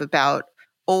have about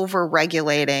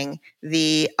over-regulating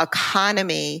the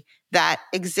economy that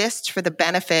exists for the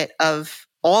benefit of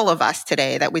all of us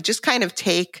today, that we just kind of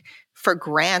take for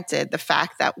granted the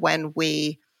fact that when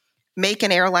we make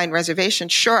an airline reservation,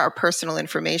 sure, our personal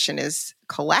information is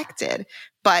collected,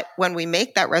 but when we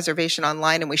make that reservation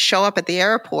online and we show up at the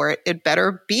airport, it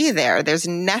better be there. There's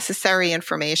necessary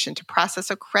information to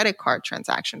process a credit card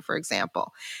transaction, for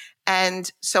example.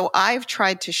 And so I've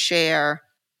tried to share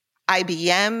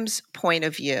IBM's point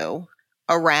of view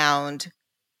around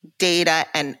data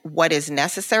and what is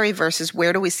necessary versus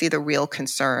where do we see the real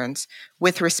concerns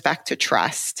with respect to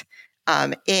trust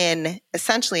in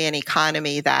essentially an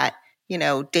economy that,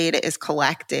 data is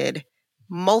collected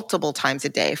multiple times a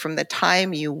day. From the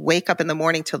time you wake up in the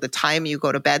morning till the time you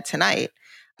go to bed tonight,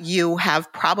 you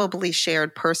have probably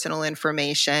shared personal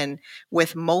information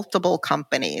with multiple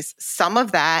companies. Some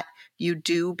of that you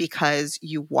do because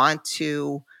you want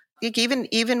to,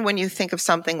 even when you think of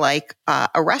something like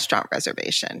a restaurant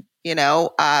reservation,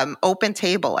 Open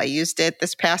Table. I used it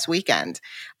this past weekend.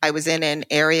 I was in an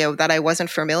area that I wasn't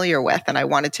familiar with, and I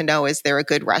wanted to know, is there a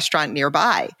good restaurant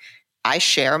nearby? I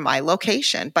share my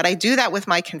location, but I do that with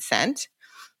my consent,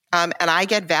 and I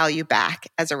get value back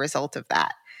as a result of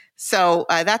that. So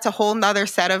that's a whole nother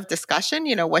set of discussion.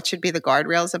 What should be the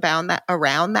guardrails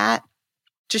around that?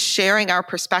 Just sharing our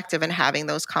perspective and having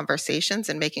those conversations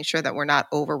and making sure that we're not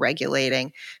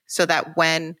over-regulating so that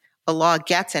when a law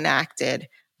gets enacted,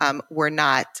 we're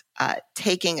not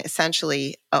taking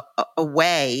essentially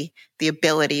away the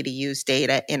ability to use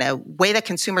data in a way that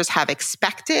consumers have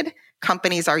expected.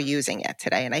 Companies are using it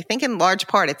today. And I think in large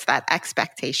part, it's that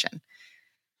expectation.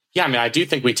 Yeah, I do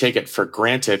think we take it for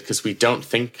granted because we don't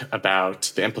think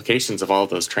about the implications of all of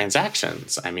those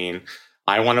transactions.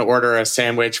 I want to order a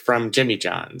sandwich from Jimmy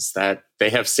John's, that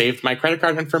they have saved my credit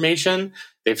card information.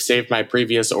 They've saved my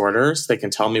previous orders. They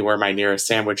can tell me where my nearest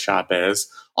sandwich shop is.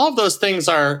 All of those things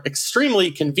are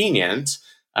extremely convenient.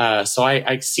 So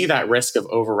I see that risk of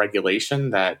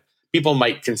overregulation, that people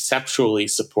might conceptually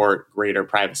support greater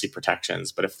privacy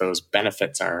protections, but if those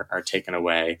benefits are taken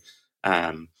away,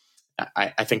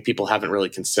 I think people haven't really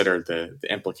considered the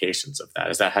implications of that.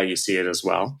 Is that how you see it as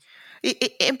well?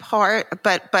 In part,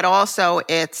 but also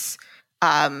it's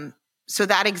so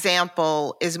that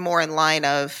example is more in line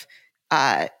of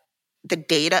the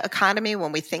data economy.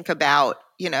 When we think about,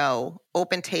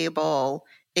 Open Table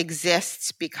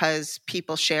exists because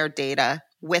people share data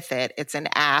with it. It's an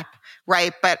app,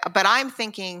 right? But I'm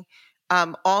thinking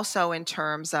also in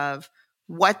terms of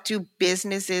what do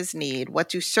businesses need? What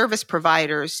do service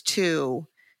providers to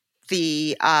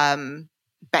the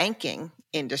banking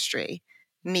industry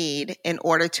need in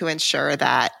order to ensure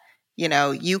that,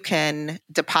 you can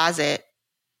deposit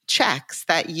checks,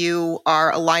 that you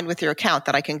are aligned with your account,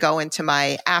 that I can go into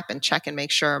my app and check and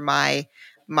make sure my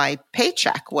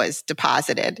paycheck was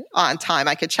deposited on time.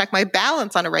 I could check my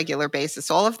balance on a regular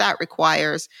basis. All of that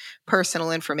requires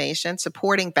personal information.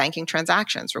 Supporting banking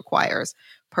transactions requires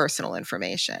personal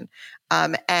information.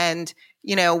 And,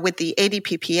 with the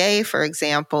ADPPA, for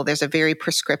example, there's a very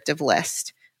prescriptive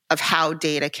list of how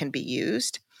data can be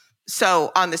used.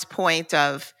 So on this point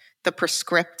of the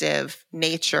prescriptive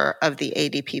nature of the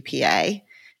ADPPA,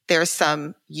 there's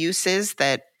some uses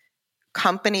that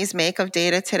companies make of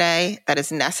data today that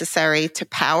is necessary to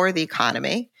power the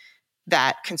economy,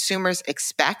 that consumers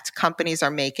expect companies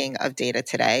are making of data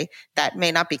today that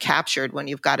may not be captured when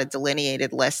you've got a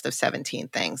delineated list of 17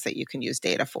 things that you can use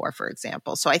data for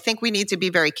example. So I think we need to be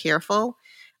very careful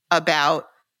about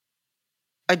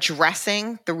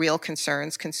addressing the real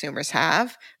concerns consumers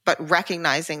have, but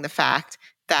recognizing the fact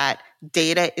that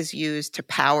data is used to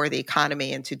power the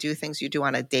economy and to do things you do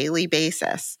on a daily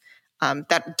basis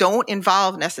that don't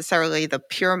involve necessarily the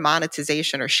pure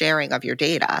monetization or sharing of your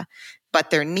data, but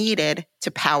they're needed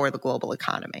to power the global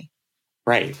economy.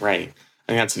 Right. I think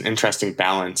that's an interesting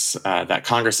balance that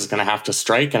Congress is going to have to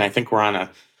strike. And I think we're on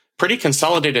a pretty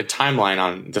consolidated timeline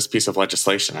on this piece of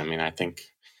legislation. I think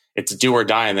it's do or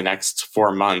die in the next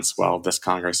 4 months while this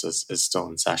Congress is still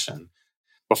in session.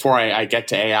 before I get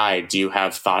to AI, do you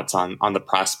have thoughts on the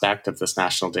prospect of this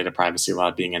national data privacy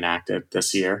law being enacted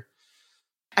this year?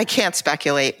 I can't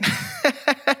speculate.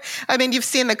 I mean, you've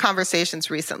seen the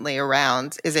conversations recently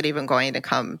around, is it even going to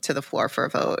come to the floor for a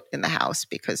vote in the House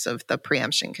because of the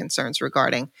preemption concerns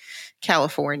regarding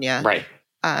California? Right.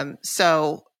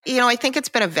 So, I think it's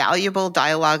been a valuable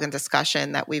dialogue and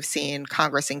discussion that we've seen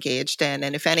Congress engaged in.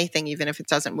 And if anything, even if it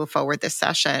doesn't move forward this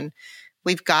session,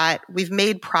 we've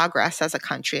made progress as a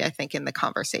country, I think, in the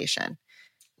conversation.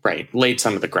 Right. Laid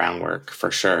some of the groundwork for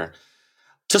sure.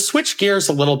 To switch gears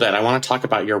a little bit, I want to talk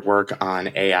about your work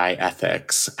on AI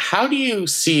ethics. How do you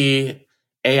see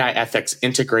AI ethics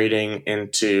integrating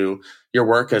into your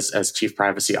work as Chief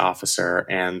Privacy Officer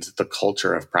and the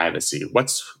culture of privacy?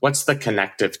 What's the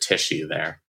connective tissue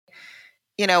there?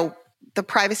 The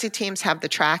privacy teams have the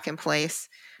track in place.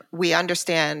 We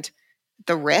understand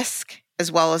the risk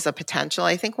as well as the potential.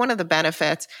 I think one of the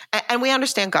benefits, and we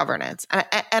understand governance.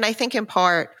 And I think in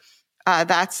part,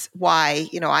 that's why,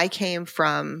 I came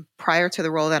from, prior to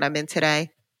the role that I'm in today,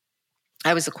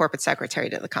 I was the corporate secretary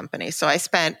to the company. So I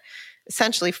spent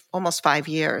essentially almost 5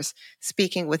 years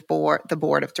speaking with the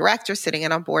board of directors, sitting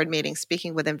in on board meetings,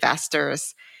 speaking with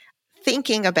investors,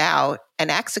 thinking about and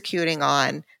executing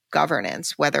on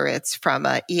governance, whether it's from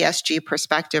an ESG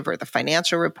perspective or the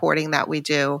financial reporting that we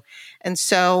do. And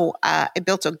so I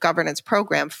built a governance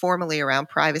program formally around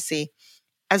privacy,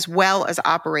 as well as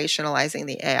operationalizing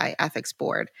the AI ethics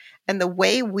board. And the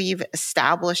way we've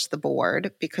established the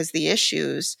board, because the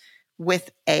issues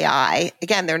with AI,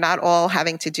 again, they're not all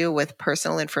having to do with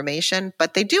personal information,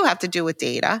 but they do have to do with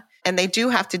data. And they do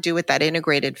have to do with that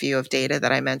integrated view of data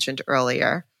that I mentioned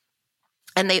earlier.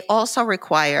 And they also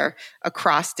require a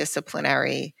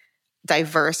cross-disciplinary,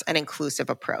 diverse and inclusive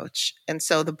approach. And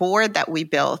so the board that we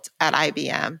built at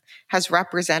IBM has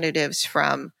representatives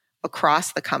from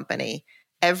across the company,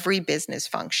 every business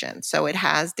function. So it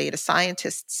has data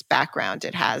scientists background,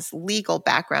 it has legal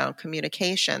background,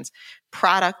 communications,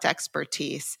 product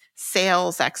expertise,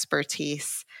 sales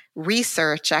expertise,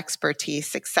 research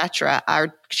expertise, etc.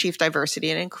 Our Chief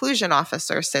Diversity and Inclusion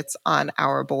Officer sits on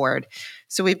our board.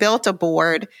 So we built a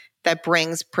board that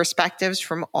brings perspectives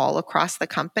from all across the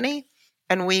company.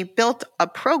 And we built a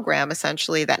program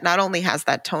essentially that not only has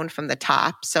that tone from the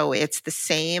top, so it's the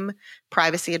same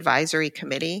privacy advisory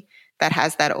committee that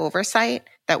has that oversight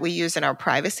that we use in our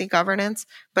privacy governance,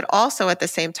 but also at the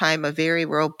same time, a very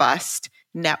robust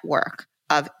network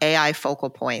of AI focal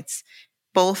points,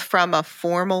 both from a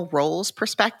formal roles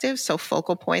perspective, so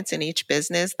focal points in each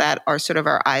business that are sort of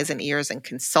our eyes and ears and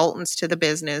consultants to the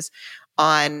business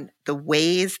on the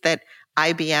ways that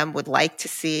IBM would like to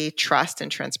see trust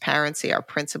and transparency, our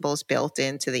principles built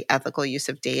into the ethical use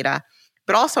of data,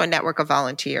 but also a network of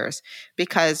volunteers,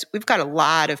 because we've got a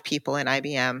lot of people in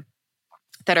IBM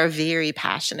that are very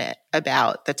passionate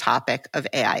about the topic of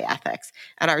AI ethics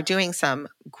and are doing some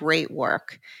great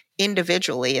work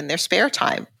individually in their spare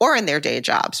time or in their day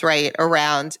jobs, right,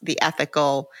 around the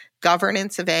ethical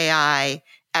governance of AI,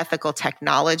 ethical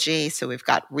technology. So we've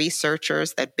got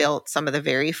researchers that built some of the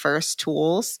very first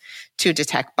tools to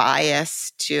detect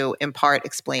bias, to impart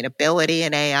explainability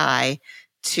in AI,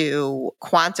 to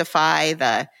quantify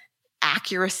the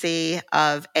accuracy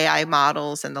of AI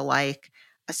models and the like.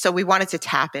 So we wanted to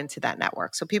tap into that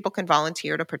network so people can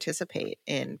volunteer to participate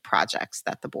in projects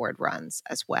that the board runs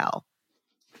as well.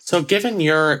 So given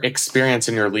your experience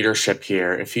and your leadership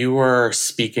here, if you were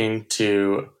speaking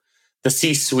to the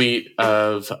C-suite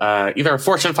of either a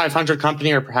Fortune 500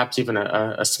 company or perhaps even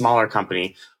a smaller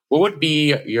company, what would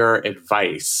be your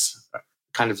advice,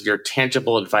 kind of your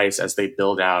tangible advice as they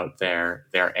build out their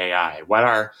AI? What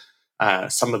are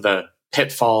some of the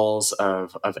pitfalls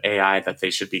of AI that they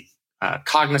should be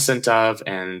cognizant of,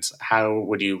 and how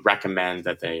would you recommend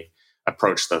that they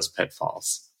approach those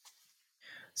pitfalls?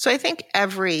 So I think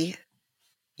every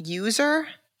user,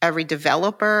 every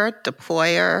developer,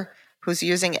 deployer who's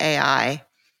using AI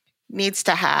needs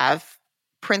to have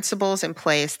principles in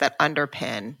place that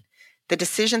underpin the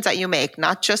decisions that you make,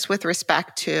 not just with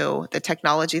respect to the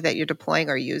technology that you're deploying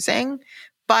or using,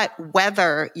 but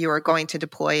whether you are going to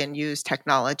deploy and use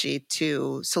technology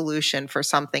to solution for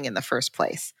something in the first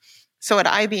place. So at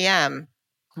IBM,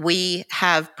 we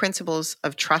have principles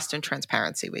of trust and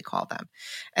transparency, we call them.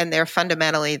 And they're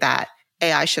fundamentally that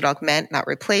AI should augment, not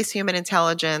replace human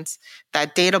intelligence,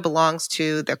 that data belongs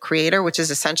to the creator, which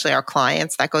is essentially our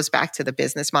clients. That goes back to the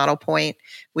business model point.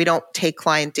 We don't take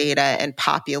client data and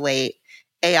populate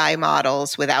AI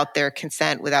models without their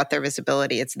consent, without their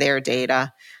visibility. It's their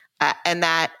data. And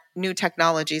that new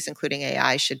technologies, including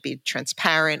AI, should be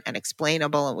transparent and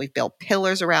explainable. And we've built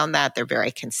pillars around that. They're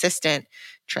very consistent,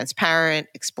 transparent,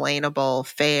 explainable,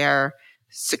 fair,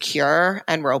 secure,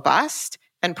 and robust,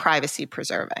 and privacy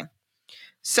preserving.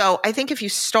 So I think if you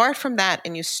start from that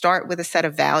and you start with a set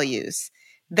of values,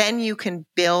 then you can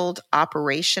build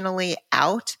operationally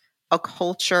out a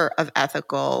culture of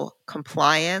ethical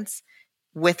compliance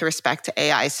with respect to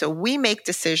AI. So we make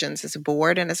decisions as a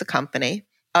board and as a company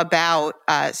about,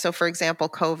 so for example,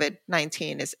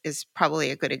 COVID-19 is probably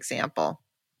a good example.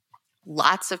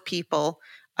 Lots of people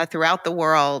throughout the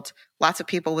world, lots of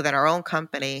people within our own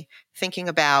company thinking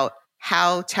about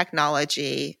how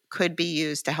technology could be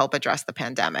used to help address the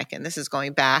pandemic. And this is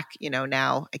going back,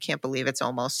 now I can't believe it's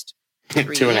almost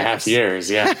 2.5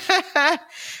 years. Yeah.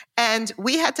 And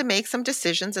we had to make some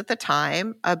decisions at the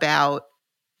time about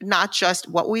not just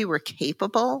what we were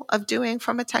capable of doing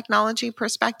from a technology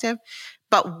perspective,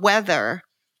 but whether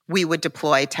we would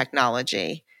deploy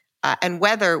technology and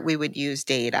whether we would use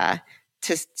data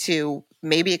to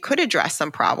maybe it could address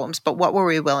some problems, but what were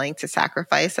we willing to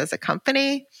sacrifice as a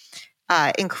company,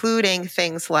 including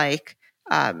things like,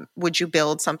 would you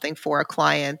build something for a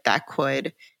client that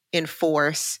could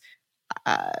enforce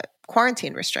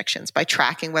quarantine restrictions by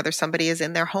tracking whether somebody is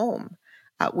in their home?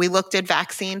 We looked at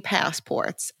vaccine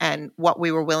passports and what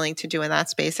we were willing to do in that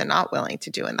space and not willing to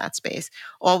do in that space,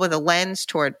 all with a lens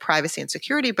toward privacy and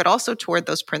security, but also toward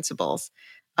those principles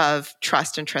of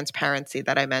trust and transparency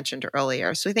that I mentioned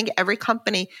earlier. So I think every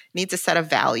company needs a set of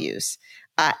values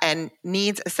and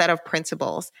needs a set of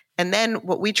principles. And then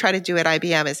what we try to do at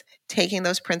IBM is taking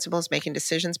those principles, making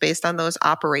decisions based on those,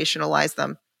 operationalize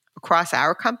them across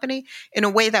our company in a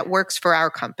way that works for our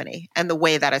company and the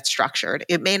way that it's structured.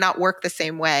 It may not work the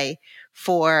same way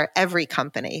for every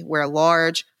company. We're a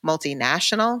large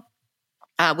multinational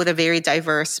with a very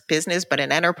diverse business, but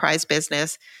an enterprise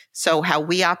business. So how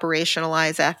we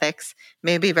operationalize ethics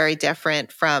may be very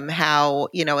different from how,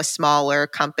 a smaller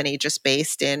company just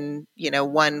based in,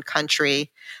 one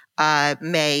country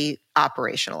may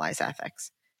operationalize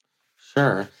ethics.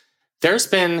 Sure. There's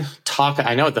been talk,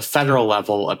 I know at the federal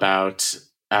level, about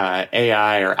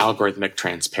AI or algorithmic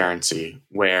transparency,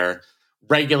 where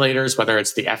regulators, whether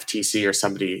it's the FTC or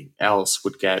somebody else,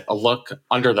 would get a look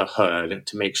under the hood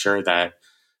to make sure that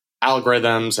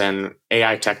algorithms and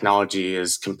AI technology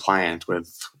is compliant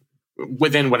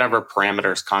within whatever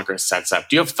parameters Congress sets up.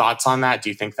 Do you have thoughts on that? Do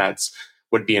you think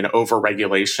would be an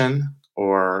overregulation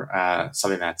or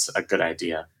something that's a good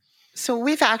idea? So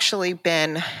we've actually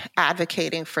been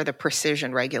advocating for the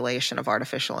precision regulation of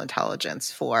artificial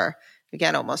intelligence for,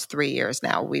 again, almost 3 years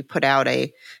now. We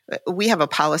have a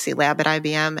policy lab at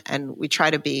IBM, and we try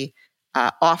to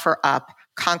offer up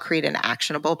concrete and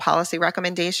actionable policy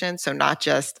recommendations. So not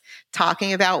just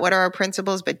talking about what are our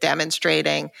principles, but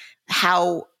demonstrating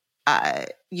how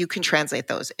you can translate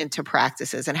those into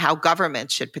practices and how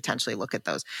government should potentially look at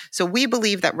those. So we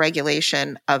believe that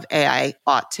regulation of AI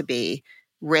ought to be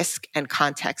risk and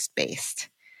context-based.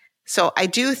 So I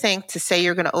do think to say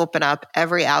you're going to open up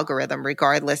every algorithm,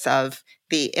 regardless of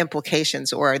the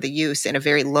implications or the use in a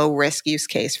very low-risk use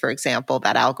case, for example,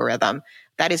 that algorithm,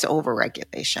 that is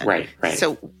overregulation. Right.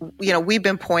 So, we've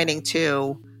been pointing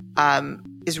to,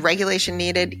 is regulation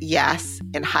needed? Yes,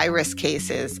 in high-risk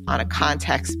cases on a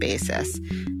context basis.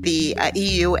 The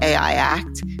EU AI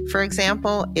Act, for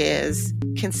example, is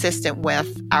consistent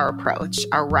with our approach,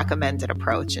 our recommended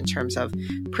approach in terms of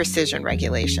precision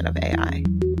regulation of AI.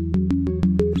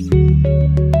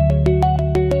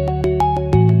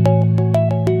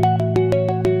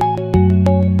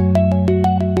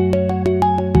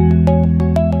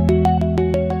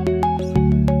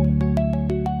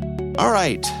 All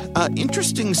right.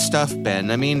 Interesting stuff,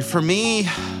 Ben. I mean, for me,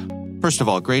 first of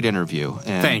all, great interview.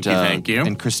 And, Thank you.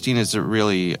 And Christina's a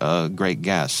really great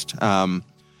guest.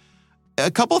 A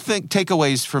couple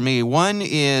takeaways for me. One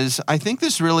is I think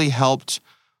this really helped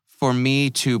for me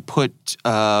to put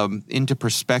into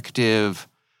perspective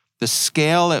the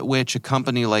scale at which a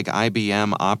company like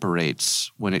IBM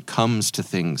operates when it comes to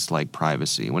things like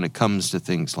privacy, when it comes to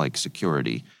things like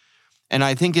security. And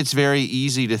I think it's very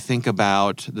easy to think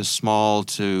about the small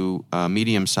to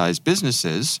medium-sized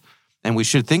businesses, and we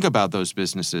should think about those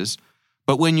businesses.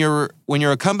 But when you're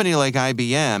a company like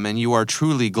IBM and you are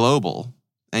truly global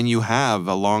and you have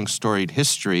a long storied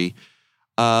history,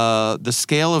 the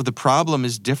scale of the problem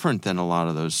is different than a lot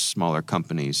of those smaller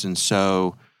companies. And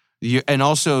so,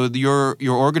 also your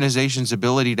organization's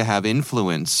ability to have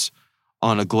influence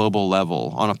on a global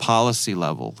level, on a policy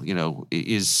level,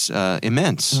 is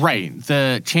immense. Right.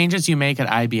 The changes you make at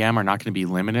IBM are not going to be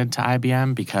limited to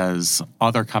IBM because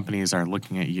other companies are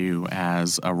looking at you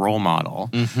as a role model.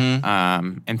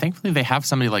 And thankfully, they have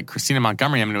somebody like Christina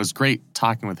Montgomery. I mean, it was great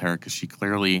talking with her because she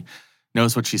clearly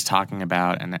knows what she's talking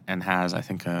about and has, I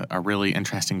think, a really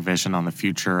interesting vision on the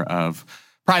future of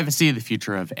privacy, the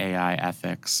future of AI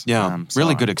ethics. Yeah,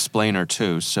 really good explainer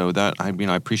too. So that I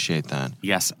appreciate that.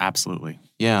 Yes, absolutely.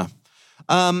 Yeah.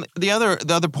 The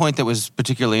other point that was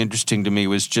particularly interesting to me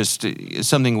was just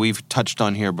something we've touched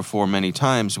on here before many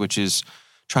times, which is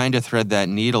trying to thread that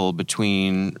needle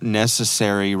between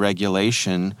necessary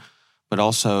regulation, but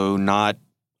also not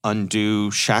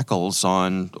undue shackles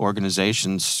on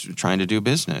organizations trying to do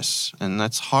business, and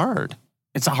that's hard.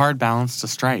 It's a hard balance to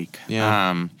strike.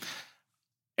 Yeah.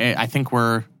 I think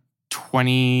we're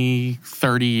 20,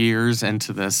 30 years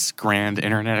into this grand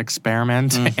internet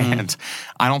experiment, and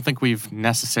I don't think we've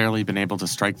necessarily been able to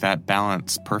strike that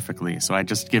balance perfectly. So I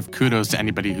just give kudos to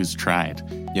anybody who's tried.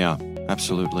 Yeah,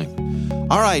 absolutely.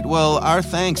 All right, well, our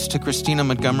thanks to Christina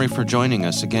Montgomery for joining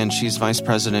us. Again, she's Vice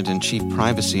President and Chief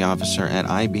Privacy Officer at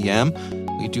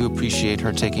IBM. We do appreciate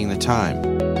her taking the time.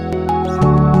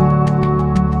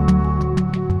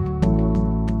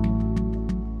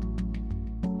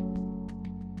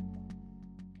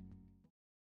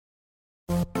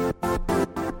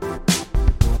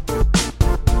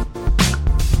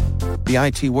 The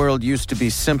IT world used to be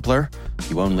simpler.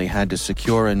 You only had to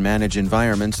secure and manage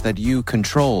environments that you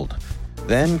controlled.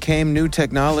 Then came new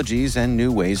technologies and new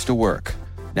ways to work.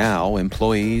 Now,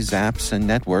 employees, apps, and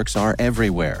networks are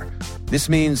everywhere. This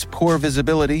means poor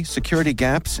visibility, security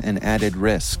gaps, and added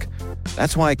risk.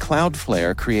 That's why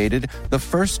Cloudflare created the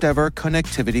first-ever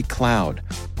connectivity cloud.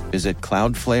 Visit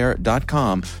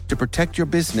cloudflare.com to protect your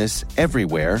business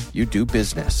everywhere you do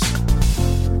business.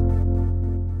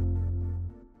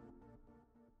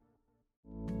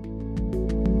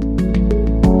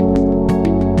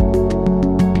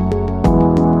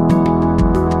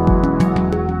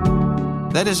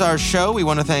 That is our show. We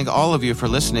want to thank all of you for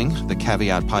listening. The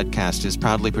Caveat podcast is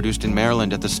proudly produced in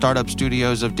Maryland at the startup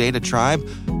studios of Data Tribe,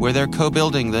 where they're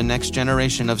co-building the next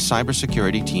generation of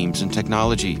cybersecurity teams and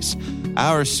technologies.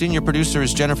 Our senior producer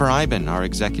is Jennifer Iben. Our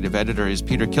executive editor is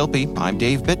Peter Kilpie. I'm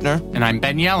Dave Bittner. And I'm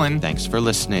Ben Yellen. Thanks for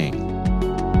listening.